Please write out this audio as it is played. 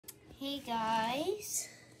Hey guys,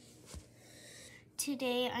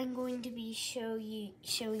 today I'm going to be showing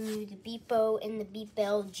you the BeatBo and the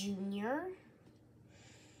BeatBelle Jr.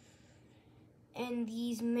 And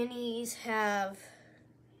these minis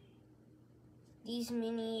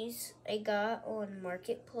I got on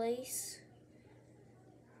Marketplace.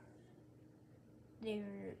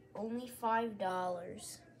 They're only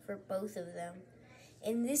 $5 for both of them.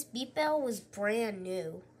 And this BeatBelle was brand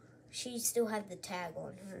new. She still had the tag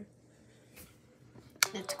on her.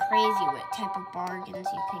 It's crazy what type of bargains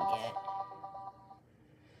you can get.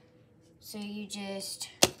 So you just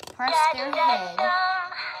press their head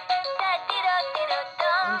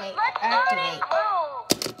and they activate.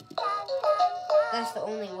 That's the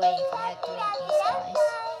only way you can activate these guys.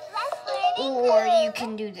 Or you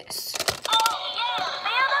can do this.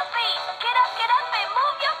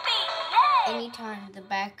 Anytime the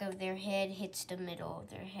back of their head hits the middle of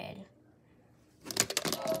their head.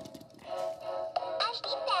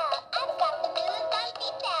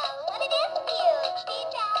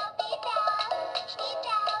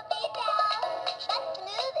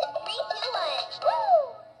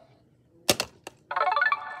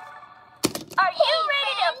 Are you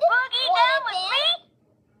ready to boogie down with me?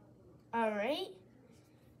 All right.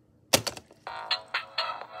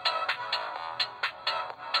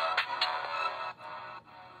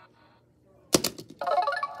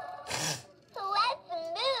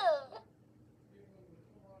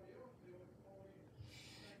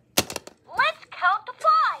 Let's count to 5.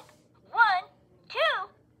 1, 2,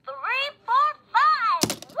 3, 4,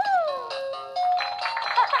 5. Woo!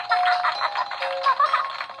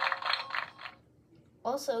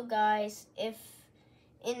 Also, guys, if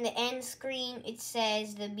in the end screen it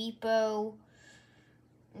says the BeatBo,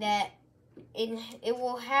 that it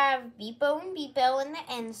will have BeatBo and BeatBelle in the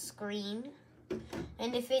end screen,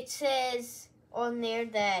 and if it says on there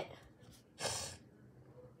that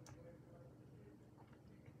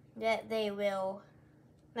they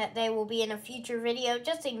will be in a future video,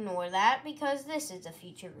 just ignore that, because this is a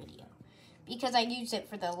future video, because I used it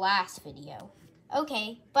for the last video.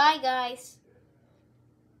 Okay, bye guys.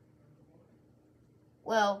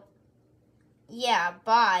 Well, yeah,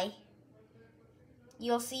 bye.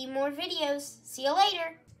 You'll see more videos. See you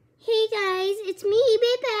later. Hey guys, it's me,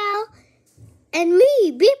 BeatBelle. And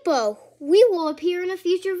me, BeatBo. We will appear in a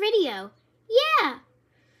future video. Yeah.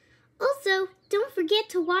 Also, don't forget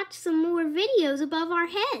to watch some more videos above our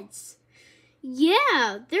heads.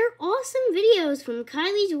 Yeah, they're awesome videos from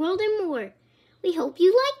Kylie's World and more. We hope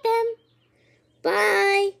you like them.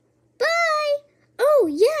 Bye. Bye. Oh,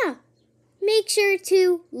 yeah. Make sure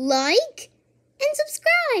to like and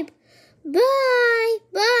subscribe. Bye.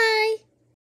 Bye.